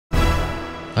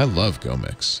I love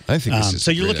Gomix. I think this is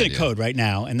so you're looking idea. at code right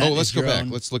now, and that let's is go your back. own,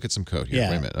 Let's look at some code here.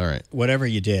 Wait a minute. All right. Whatever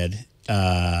you did.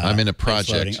 I'm in a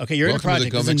project. Okay, you're Welcome in a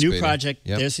project. There's a new beta. project.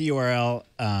 Yep. There's a URL.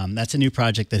 That's a new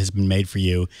project that has been made for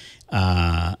you.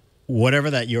 Whatever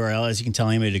that URL is, you can tell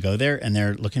anybody to go there, and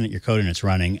they're looking at your code, and it's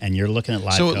running, and you're looking at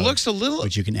live So code. it looks a little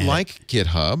which you can edit. like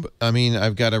GitHub. I mean,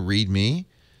 I've got a README.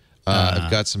 I've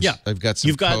got some. Yeah. I've got some.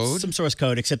 You've got code. some source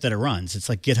code, except that it runs. It's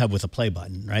like GitHub with a play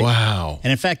button, right? Wow.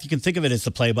 And in fact, you can think of it as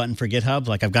the play button for GitHub.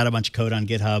 Like, I've got a bunch of code on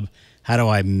GitHub. How do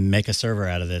I make a server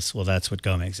out of this? Well, that's what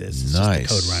Gomix is. It's Nice.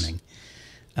 just the code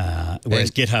running.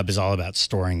 Whereas GitHub is all about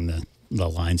storing the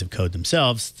lines of code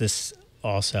themselves. This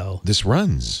also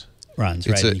runs. Runs,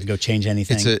 right? And you can go change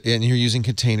anything. And you're using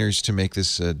containers to make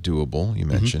this doable. You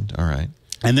mentioned. All right.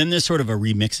 And then there's sort of a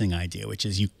remixing idea, which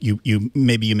is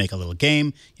maybe you make a little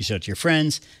game, you show it to your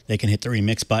friends, they can hit the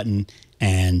remix button,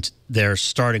 and they're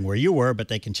starting where you were, but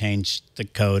they can change the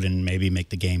code and maybe make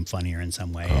the game funnier in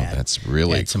some way. Oh, that's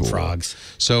really add some cool. frogs.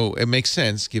 So it makes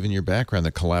sense, given your background,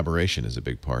 that collaboration is a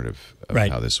big part of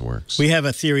right. how this works. We have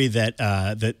a theory that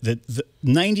that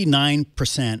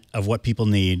 99% of what people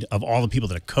need, of all the people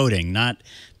that are coding, not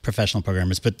professional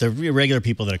programmers, but the regular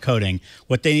people that are coding,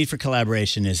 what they need for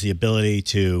collaboration is the ability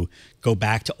to go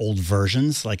back to old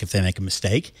versions, like if they make a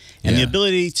mistake, and the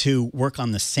ability to work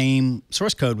on the same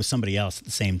source code with somebody else at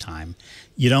the same time.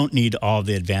 You don't need all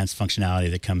the advanced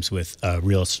functionality that comes with a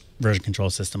real version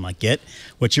control system like Git.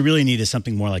 What you really need is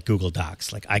something more like Google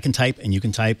Docs. Like, I can type and you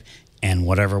can type, and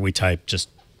whatever we type just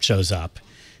shows up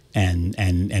and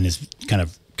is kind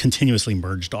of continuously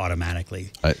merged automatically.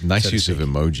 Nice use of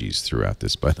emojis throughout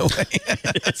this, by the way.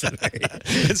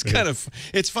 It's kind of,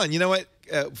 it's fun. You know what?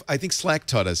 I think Slack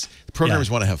taught us programmers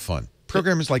want to have fun.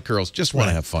 Programmers, like girls, just want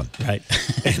to have fun. Right.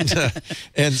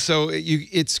 and so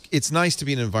it's nice to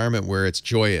be in an environment where it's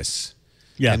joyous.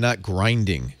 Yeah. And not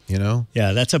grinding, you know?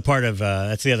 Yeah, that's a part of,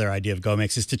 that's the other idea of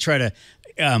Gomix, is to try to,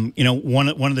 you know, one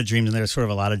of the dreams, and there's sort of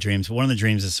a lot of dreams, but one of the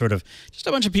dreams is sort of just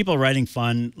a bunch of people writing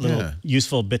fun, little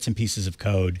useful bits and pieces of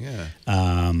code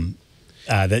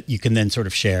that you can then sort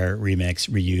of share, remix,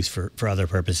 reuse for other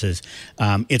purposes.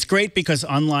 It's great because,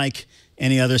 unlike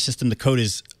any other system, the code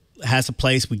has a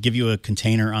place. We give you a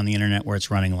container on the internet where it's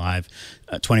running live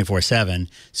 24/7.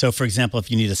 So, for example,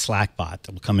 if you need a Slack bot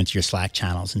that will come into your Slack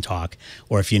channels and talk,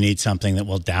 or if you need something that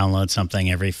will download something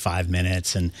every 5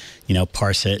 minutes and, you know,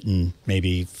 parse it and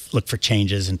maybe look for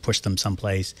changes and push them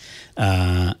someplace,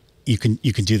 you can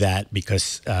do that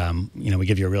because you know, we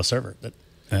give you a real server that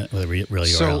with a real URL.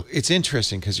 So it's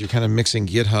interesting because you're kind of mixing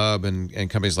GitHub and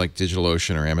companies like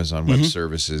DigitalOcean or Amazon Web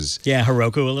Services. Yeah,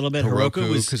 Heroku a little bit.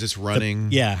 Heroku because it's running.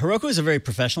 Heroku is a very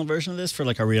professional version of this for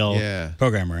like a real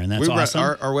programmer, and that's awesome.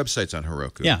 Our website's on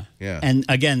Heroku. Yeah. And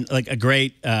again, like a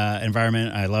great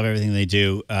environment. I love everything they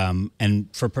do. And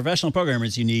for professional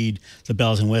programmers, you need the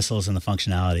bells and whistles and the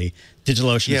functionality.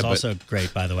 DigitalOcean is also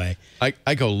great, by the way.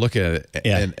 I go look at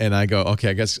it and I go, okay,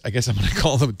 I guess I'm going to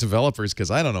call them developers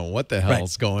because I don't know what the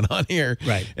hell's going on here.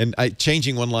 Right. And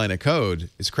changing one line of code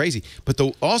is crazy. But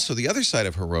also the other side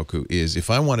of Heroku is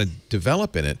if I want to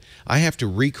develop in it, I have to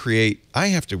recreate. I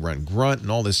have to run Grunt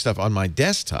and all this stuff on my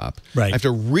desktop. Right. I have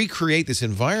to recreate this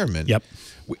environment. Yep.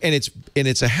 And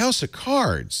it's a house of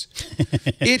cards.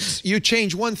 You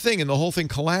change one thing and the whole thing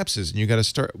collapses and you got to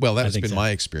start. Well, that has been my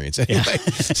experience anyway.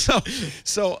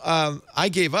 So I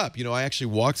gave up. You know, I actually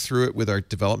walked through it with our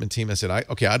development team. I said,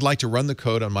 okay, I'd like to run the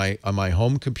code on my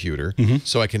home computer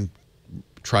so I can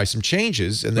try some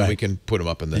changes, and then we can put them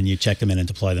up in the... And you check them in and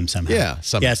deploy them somehow. Yeah.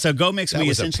 Yeah, so Gomix, we essentially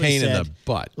said... That was a pain in the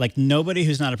butt. Like, nobody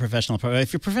who's not a professional programmer...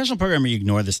 If you're a professional programmer, you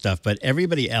ignore this stuff, but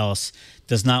everybody else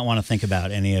does not want to think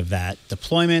about any of that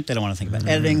deployment. They don't want to think about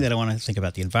editing. They don't want to think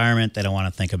about the environment. They don't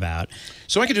want to think about...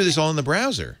 So I can do this all in the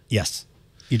browser? Yes.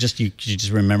 You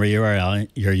just remember your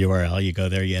URL. You go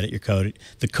there, you edit your code.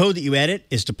 The code that you edit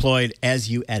is deployed as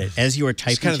you edit, as you are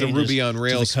typing. It's kind of the Ruby on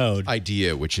Rails code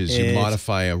idea, which is you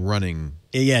modify a running.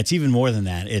 Yeah, it's even more than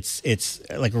that. It's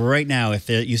like right now, if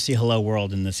you see Hello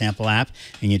World in the sample app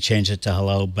and you change it to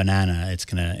Hello Banana, it's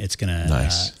gonna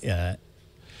nice.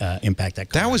 Impact that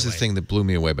code. That was the thing that blew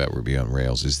me away about Ruby on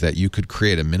Rails, is that you could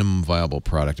create a minimum viable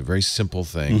product, a very simple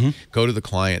thing, go to the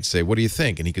client, say, what do you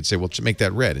think? And he could say, well, make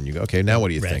that red. And you go, okay, now what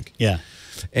do you think? Yeah.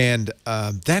 And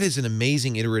that is an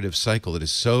amazing iterative cycle that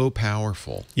is so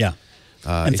powerful. Yeah.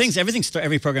 And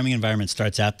every programming environment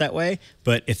starts out that way,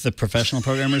 but if the professional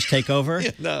programmers take over,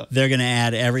 they're going to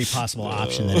add every possible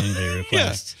option that anybody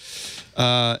requests.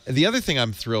 The other thing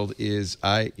I'm thrilled is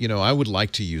I would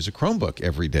like to use a Chromebook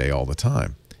every day, all the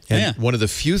time. And one of the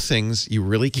few things you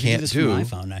really can't do.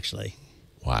 From iPhone, actually.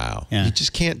 Wow. Yeah. You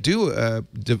just can't do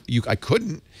I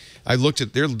couldn't. I looked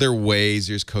at there are ways,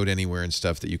 there's Code Anywhere and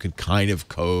stuff that you can kind of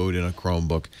code in a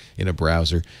Chromebook in a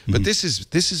browser. But this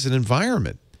is an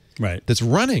environment that's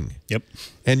running. Yep.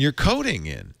 And you're coding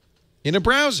in a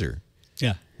browser.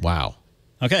 Yeah. Wow.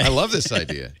 Okay. I love this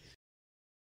idea.